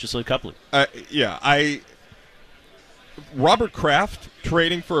 Yeah, conscious uncoupling. Robert Kraft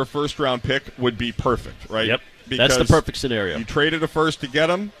trading for a first-round pick would be perfect, right? Yep. Because that's the perfect scenario. You traded a first to get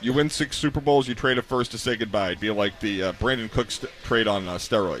him. You win 6 Super Bowls. You trade a first to say goodbye. It'd be like the Brandon Cooks trade on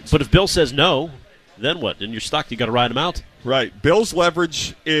steroids. But if Bill says no, then what? Then you're stuck. You got to ride him out. Right. Bill's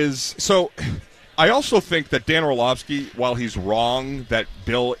leverage is so. I also think that Dan Orlovsky, while he's wrong that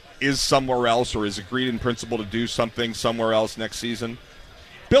Bill is somewhere else or is agreed in principle to do something somewhere else next season,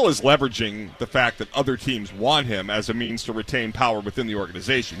 Bill is leveraging the fact that other teams want him as a means to retain power within the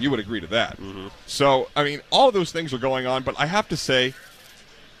organization. You would agree to that. Mm-hmm. So, I mean, all of those things are going on, but I have to say,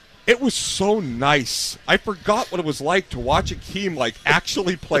 it was so nice. I forgot what it was like to watch a team,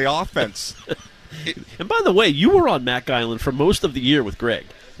 actually play offense. And by the way, you were on Mack Island for most of the year with Greg.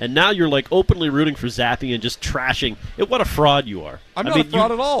 And now you're openly rooting for Zappy and just trashing it. What a fraud you are! I'm not a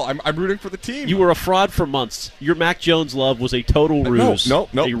fraud at all. I'm rooting for the team. You were a fraud for months. Your Mac Jones love was a total ruse. No.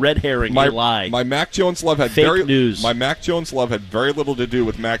 A red herring. A lie. My Mac Jones love had fake news. My Mac Jones love had very little to do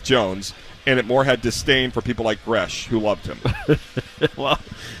with Mac Jones, and it more had disdain for people like Gresh who loved him. Well,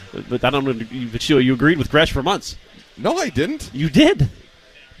 but I don't know. But you agreed with Gresh for months. No, I didn't. You did.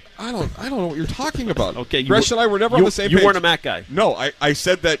 I don't know what you're talking about. Okay, Gresh and I were never on the same page. You weren't a Mac guy. No, I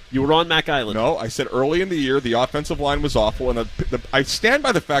said that... You were on Mac Island. No, I said early in the year the offensive line was awful, and I stand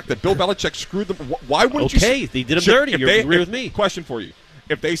by the fact that Bill Belichick screwed them. Why wouldn't you... Okay, they did him dirty. You agree with me. Question for you.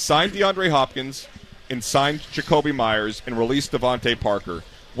 If they signed DeAndre Hopkins and signed Jacoby Myers and released Devontae Parker,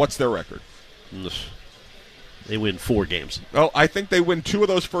 what's their record? They win 4 games. Oh, I think they win 2 of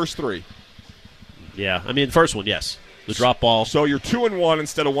those first 3. Yeah, I mean, the first one, yes. The drop ball. So you're 2-1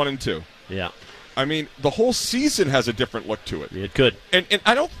 instead of 1-2. Yeah. I mean, the whole season has a different look to it. It could. And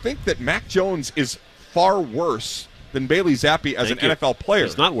I don't think that Mac Jones is far worse than Bailey Zappi as NFL player.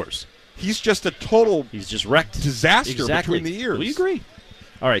 He's not worse. He's just a total He's just wrecked. disaster between the years. We agree.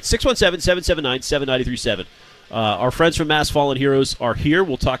 All right, 617-779-7937. Our friends from Mass Fallen Heroes are here.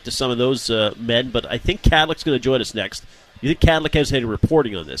 We'll talk to some of those men, but I think Kadlick's going to join us next. You think Kadlick has any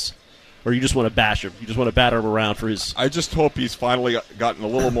reporting on this? Or you just want to bash him? You just want to batter him around for his... I just hope he's finally gotten a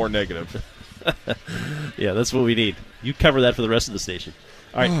little more negative. Yeah, that's what we need. You cover that for the rest of the station.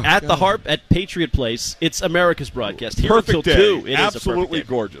 All right, the Harp at Patriot Place. It's America's broadcast. Here Perfect until day. 2. It Absolutely is a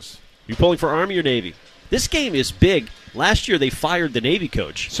gorgeous. You pulling for Army or Navy? This game is big. Last year they fired the Navy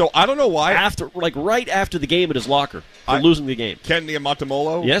coach. So I don't know why. Right after the game at his locker for losing the game. Ken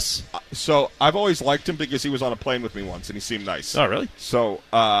Niamontemolo? Yes. So I've always liked him because he was on a plane with me once and he seemed nice. Oh, really? So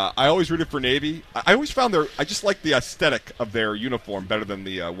I always rooted for Navy. I always found I just like the aesthetic of their uniform better than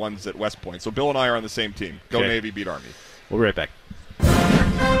the ones at West Point. So Bill and I are on the same team. Go Navy, beat Army. We'll be right back.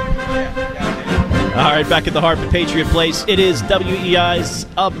 All right, back at the Harp at Patriot Place. It is WEI's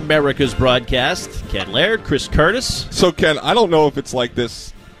America's broadcast. Ken Laird, Chris Curtis. So, Ken, I don't know if it's like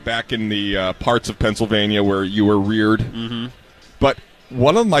this back in the parts of Pennsylvania where you were reared, but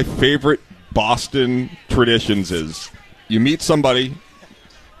one of my favorite Boston traditions is you meet somebody,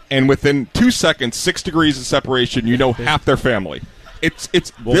 and within 2 seconds, 6 degrees of separation, you know half their family.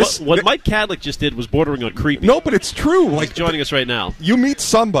 What Mike Kadlick just did was bordering on creepy. No, but it's true. He's joining us right now. You meet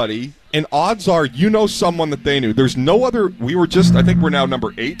somebody, and odds are you know someone that they knew. There's no other. We were just. I think we're now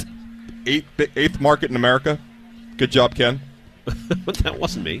number 8th market in America. Good job, Ken. That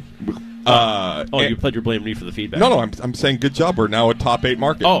wasn't me. You played your blame me for the feedback. No, I'm saying good job. We're now a top 8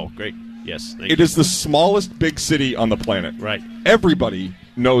 market. Oh, great. Yes, thank you. It is the smallest big city on the planet. Right. Everybody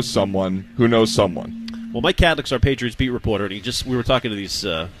knows someone who knows someone. Well, Mike Kadlick's our Patriots beat reporter, and we were talking to these.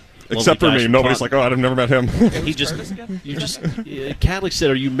 Except for me, nobody's like, I've never met him. Kadlick said,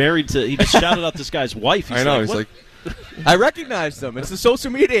 "Are you married to?" He just shouted out this guy's wife. I know. He's like, I recognize them. It's the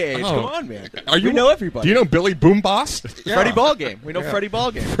social media age. Come on, man. We know everybody. Do you know Billy Boomboss? Yeah. Freddie Ballgame. We know Freddie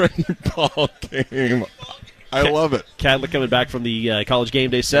Ballgame. Freddie Ballgame. I love it. Kadlick coming back from the college game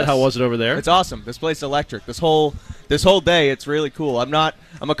day set. Yes. How was it over there? It's awesome. This place is electric. This whole day, it's really cool. I'm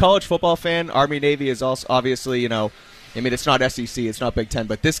a college football fan. Army Navy is also obviously, it's not SEC, it's not Big Ten,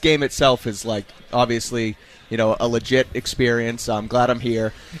 but this game itself is obviously, a legit experience. I'm glad I'm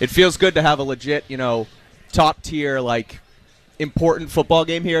here. It feels good to have a legit, top tier important football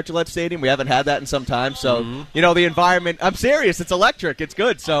game here at Gillette Stadium. We haven't had that in some time, so the environment. I'm serious; it's electric. It's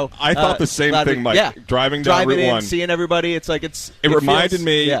good. So I thought the same thing, Mike. Yeah, driving down Route 1, seeing everybody. It's like it reminded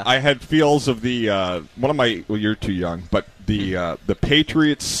me. Yeah. I had feels of the one of my. Well, you're too young, but the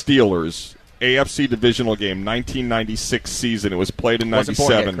Patriots Steelers AFC divisional game, 1996 season. It was played in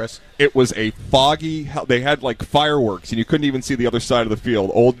 '97. It was a foggy. They had like fireworks, and you couldn't even see the other side of the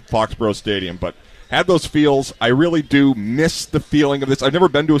field. Old Foxborough Stadium, but. Had those feels. I really do miss the feeling of this. I've never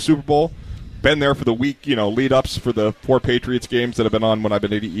been to a Super Bowl. Been there for the week, lead-ups for the 4 Patriots games that have been on when I've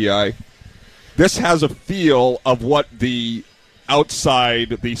been at EI. This has a feel of what the outside,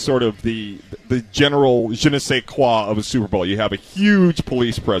 the sort of the general je ne sais quoi of a Super Bowl. You have a huge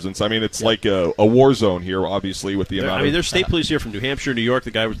police presence. I mean, it's like a war zone here, obviously, with the amount of... there's state police here from New Hampshire, New York.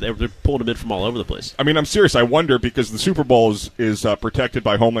 They're pulling them in from all over the place. I mean, I'm serious. I wonder, because the Super Bowl is protected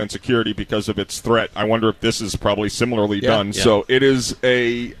by Homeland Security because of its threat. I wonder if this is probably similarly done. Yeah. So it is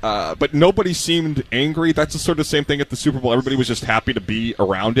but nobody seemed angry. That's the sort of same thing at the Super Bowl. Everybody was just happy to be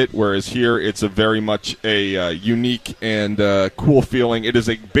around it, whereas here it's a very much a unique and cool feeling. It is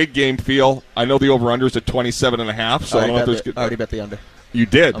a big game feel. I know the over-under is at 27.5, so I don't know if there's... I already bet the under. You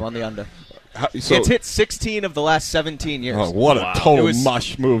did? I'm on the under. It's hit 16 of the last 17 years. Oh, what a total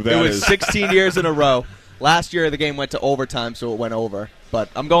mush move that is. It was 16 years in a row. Last year the game went to overtime, so it went over. But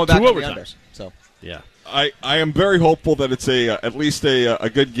I'm going back to the under. So. Yeah. I am very hopeful that it's at least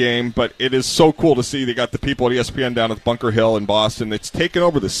a good game, but it is so cool to see they got the people at ESPN down at Bunker Hill in Boston. It's taken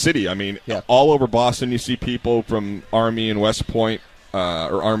over the city. I mean, all over Boston you see people from Army and West Point,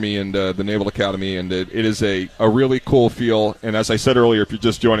 or Army and the Naval Academy, and it is a really cool feel. And as I said earlier, if you're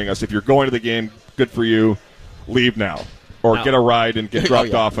just joining us, if you're going to the game, good for you. Leave now. Or get a ride and get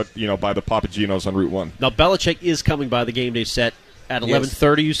dropped off at by the Papagenos on Route 1. Now, Belichick is coming by the game day set. At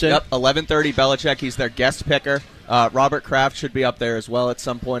 11:30, you said? Yep, 11:30, Belichick. He's their guest picker. Robert Kraft should be up there as well at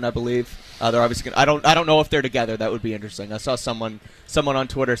some point, I believe. They're obviously I don't know if they're together. That would be interesting. I saw someone on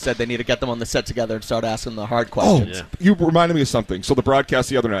Twitter said they need to get them on the set together and start asking the hard questions. Oh, you reminded me of something. So the broadcast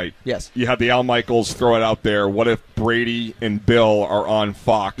the other night. Yes. You had the Al Michaels throw it out there. What if Brady and Bill are on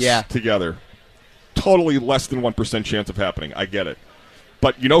Fox together? Totally less than 1% chance of happening. I get it.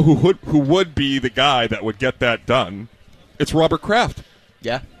 But you know who would be the guy that would get that done? It's Robert Kraft.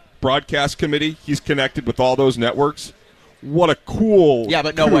 Yeah. Broadcast committee. He's connected with all those networks. What a cool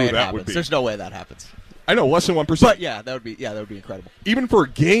but no way it that happens. would be. There's no way that happens. I know, less than 1%. But that would be incredible. Even for a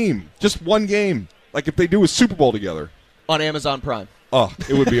game, just one game, like if they do a Super Bowl together on Amazon Prime. Oh,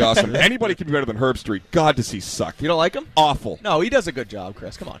 it would be awesome. Anybody can be better than Herb Street. God, does he suck? You don't like him? Awful. No, he does a good job,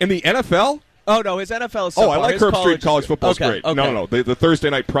 Chris. Come on. In the NFL? Oh, no, his NFL is I like Herb Street. College football's great. Okay. No. The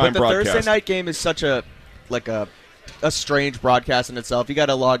Thursday night prime broadcast. The Thursday night game is such a strange broadcast in itself. You got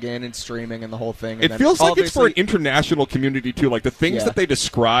to log in and streaming and the whole thing. And it feels like it's for an international community too. Like the things that they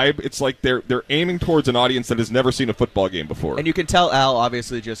describe, it's like they're aiming towards an audience that has never seen a football game before. And you can tell Al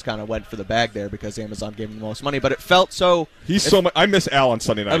obviously just kind of went for the bag there because Amazon gave him the most money. But it felt so. I miss Al on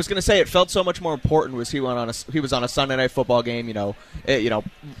Sunday night. I was going to say it felt so much more important was he was on a Sunday night football game.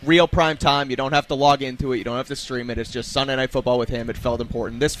 Real prime time. You don't have to log into it. You don't have to stream it. It's just Sunday night football with him. It felt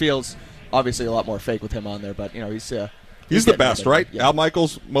important. This feels. Obviously, a lot more fake with him on there, but he's the best, right? Yeah. Al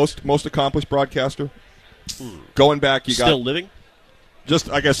Michaels, most accomplished broadcaster. Going back, you got still living. Just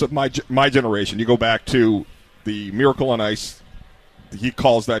I guess of my generation, you go back to the Miracle on Ice. He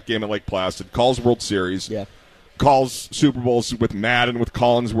calls that game at Lake Placid. Calls World Series. Yeah. Calls Super Bowls with Madden, with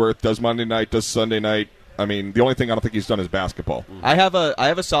Collinsworth. Does Monday night. Does Sunday night. I mean, the only thing I don't think he's done is basketball. I have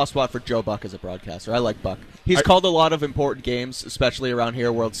a soft spot for Joe Buck as a broadcaster. I like Buck. He's called a lot of important games, especially around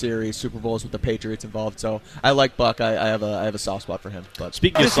here, World Series, Super Bowls with the Patriots involved. So I like Buck. I have a soft spot for him. But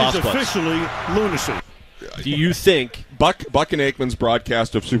speaking of soft spots, officially lunacy. Do you think Buck and Aikman's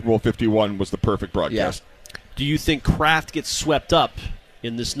broadcast of Super Bowl 51 was the perfect broadcast? Yeah. Do you think Kraft gets swept up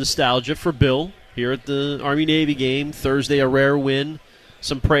in this nostalgia for Bill here at the Army-Navy game Thursday? A rare win.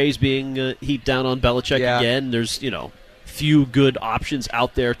 Some praise being heaped down on Belichick again. There's, few good options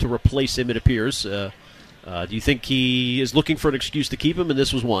out there to replace him, it appears. Do you think he is looking for an excuse to keep him, and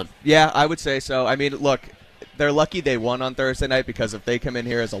this was one? Yeah, I would say so. I mean, look, they're lucky they won on Thursday night because if they come in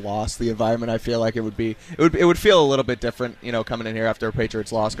here as a loss, the environment I feel like it would feel a little bit different, coming in here after a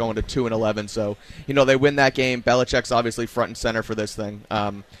Patriots loss, going to 2-11. So, they win that game. Belichick's obviously front and center for this thing.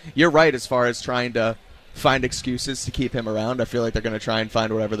 You're right as far as trying to find excuses to keep him around. I feel like they're going to try and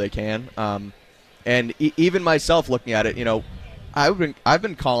find whatever they can. And even myself looking at it, I've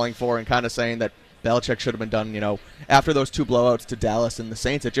been calling for and kind of saying that Belichick should have been done, after those 2 blowouts to Dallas and the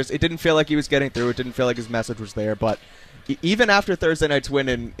Saints. It didn't feel like he was getting through. It didn't feel like his message was there. But even after Thursday night's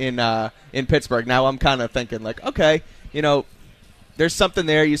win in Pittsburgh, now I'm kind of thinking like, okay, there's something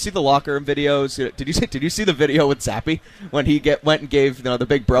there. You see the locker room videos. Did you see the video with Zappy when he went and gave the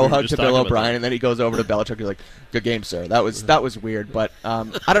big bro hug to Bill O'Brien, and then he goes over to Belichick? He's like, "Good game, sir." That was weird, but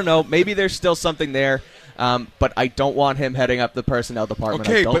I don't know. Maybe there's still something there. But I don't want him heading up the personnel department.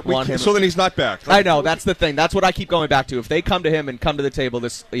 Okay, I don't want him. So then he's not back. I know, that's the thing. That's what I keep going back to. If they come to him and come to the table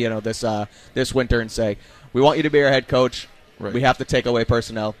this winter and say, "We want you to be our head coach. Right. We have to take away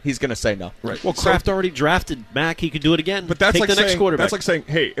personnel," he's going to say no. Right. Well, Kraft already drafted Mac. He could do it again. But that's take like the saying, next quarterback. That's like saying,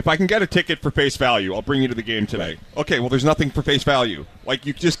 "Hey, if I can get a ticket for face value, I'll bring you to the game today." Right. Okay, well, there's nothing for face value. Like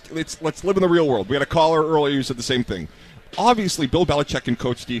let's live in the real world. We had a caller earlier who said the same thing. Obviously, Bill Belichick can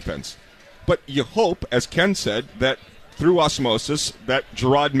coach defense. But you hope, as Ken said, that through osmosis, that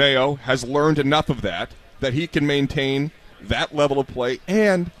Gerard Mayo has learned enough of that he can maintain that level of play.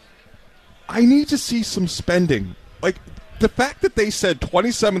 And I need to see some spending. Like, the fact that they said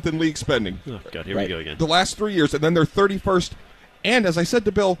 27th in league spending. Oh, God, here we go again. The last 3 years, and then they're 31st. And as I said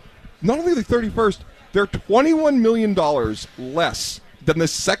to Bill, not only are they 31st, they're $21 million less than the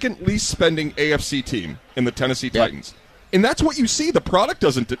second least spending AFC team in the Tennessee Titans. And that's what you see. The product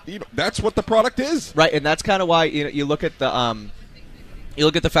doesn't. That's what the product is. Right, and that's kind of why you look at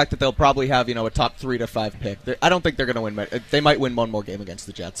the fact that they'll probably have a top 3 to 5 pick. I don't think they're going to win. They might win one more game against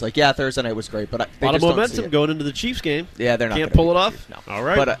the Jets. Like, yeah, Thursday night was great, but a lot of momentum going into the Chiefs game. Yeah, they're not. Can't pull it off. No. All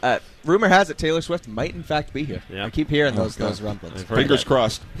right. But rumor has it Taylor Swift might in fact be here. Yeah. I keep hearing those rumblings. Fingers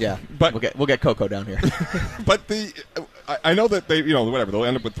crossed. Yeah, but we'll get Coco down here. But I know that they whatever they'll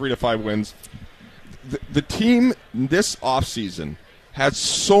end up with 3 to 5 wins. The team this offseason has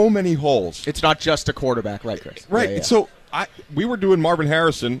so many holes. It's not just a quarterback, right, Chris? Right. Yeah. So we were doing Marvin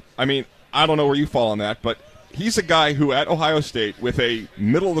Harrison. I mean, I don't know where you fall on that, but he's a guy who at Ohio State, with a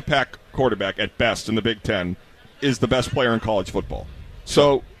middle-of-the-pack quarterback at best in the Big Ten, is the best player in college football.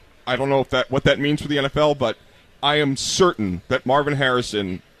 So I don't know what that means for the NFL, but I am certain that Marvin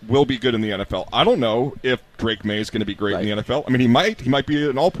Harrison will be good in the NFL. I don't know if Drake May is going to be great in the NFL. I mean, he might be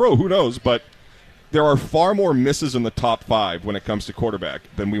an all-pro. Who knows? But there are far more misses in the top 5 when it comes to quarterback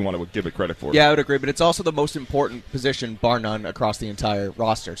than we want to give it credit for. Yeah, I would agree, but it's also the most important position, bar none, across the entire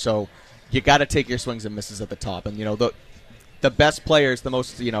roster. So you got to take your swings and misses at the top. And, the best players, the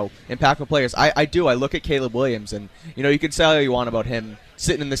most, impactful players, I look at Caleb Williams, and, you can say all you want about him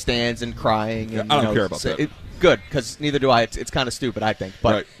sitting in the stands and crying. And, I don't care about that. Good, because neither do I. It's kind of stupid, I think.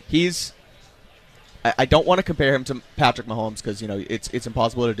 But he's... I don't want to compare him to Patrick Mahomes because it's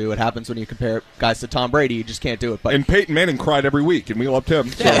impossible to do. It happens when you compare guys to Tom Brady. You just can't do it. And Peyton Manning cried every week, and we loved him.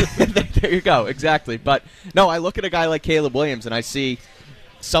 So. Yeah, there you go, exactly. But no, I look at a guy like Caleb Williams, and I see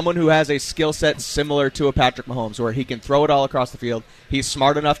someone who has a skill set similar to a Patrick Mahomes, where he can throw it all across the field. He's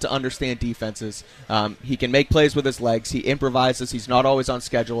smart enough to understand defenses. He can make plays with his legs. He improvises. He's not always on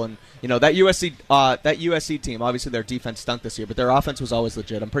schedule. And that USC team, obviously their defense stunk this year, but their offense was always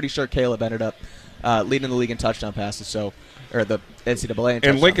legit. I'm pretty sure Caleb ended up leading the league in touchdown passes, or the NCAA.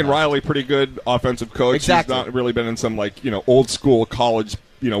 And Lincoln Riley, pretty good offensive coach. Exactly. He's not really been in some old school college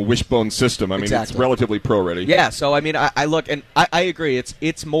wishbone system. I mean, It's relatively pro ready. Yeah. So I mean, I look and I agree.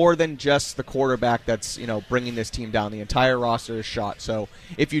 It's more than just the quarterback that's bringing this team down. The entire roster is shot. So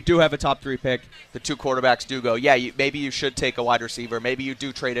if you do have a top 3 pick, the 2 quarterbacks do go. Yeah, maybe you should take a wide receiver. Maybe you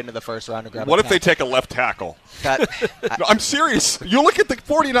do trade into the first round and grab. What if they take a left tackle? No, I'm serious. You look at the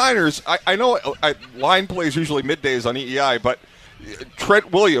 49ers. I know line plays usually middays on EEI, but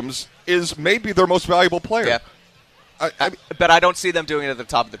Trent Williams is maybe their most valuable player. Yeah. But I don't see them doing it at the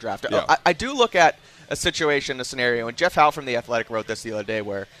top of the draft. Yeah. I do look at a situation, a scenario, and Jeff Howe from The Athletic wrote this the other day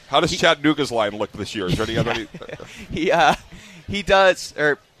where... How does Chattanooga's line look this year? Is there any other... He does...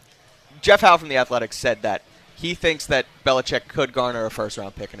 Or Jeff Howe from The Athletic said that he thinks that Belichick could garner a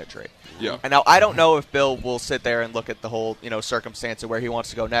first-round pick in a trade. Yeah. And now I don't know if Bill will sit there and look at the whole circumstance of where he wants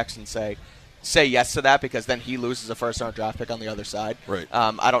to go next and say yes to that, because then he loses a first-round draft pick on the other side. Right.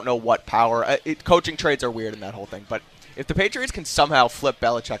 I don't know what power... coaching trades are weird in that whole thing, but if the Patriots can somehow flip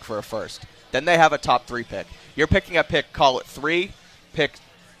Belichick for a first, then they have a top 3 pick. You're picking a pick, call it 3, pick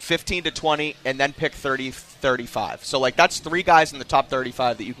 15 to 20, and then pick 30, 35. So, that's 3 guys in the top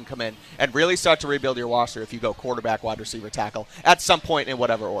 35 that you can come in and really start to rebuild your roster if you go quarterback, wide receiver, tackle at some point in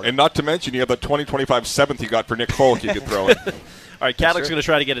whatever order. And not to mention, you have the 2025 7th you got for Nick Folk you could throw in. All right, Kadlick's going to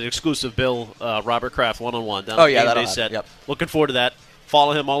try to get an exclusive Bill Robert Kraft one-on-one down at the Game Day set. Yep. Looking forward to that.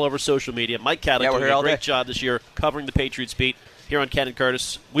 Follow him all over social media. Mike Kadlick doing a great job this year covering the Patriots beat here on Ken and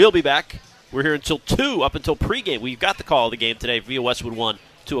Curtis. We'll be back. We're here until 2, up until pregame. We've got the call of the game today via Westwood 1,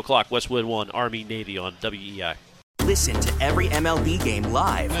 2 o'clock, Westwood 1, Army, Navy on WEI. Listen to every MLB game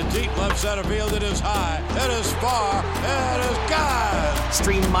live. In the deep left center field, it is high, it is far, it is gone.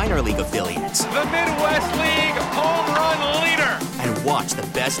 Stream minor league affiliates. The Midwest League home run leader. And Watch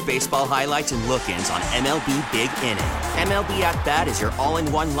the best baseball highlights and look-ins on MLB Big Inning. MLB At Bat is your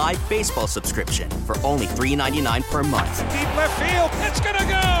all-in-one live baseball subscription for only $3.99 per month. Deep left field. It's going to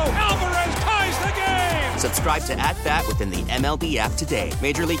go. Alvarez ties the game. Subscribe to At Bat within the MLB app today.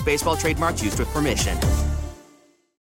 Major League Baseball trademarks used with permission.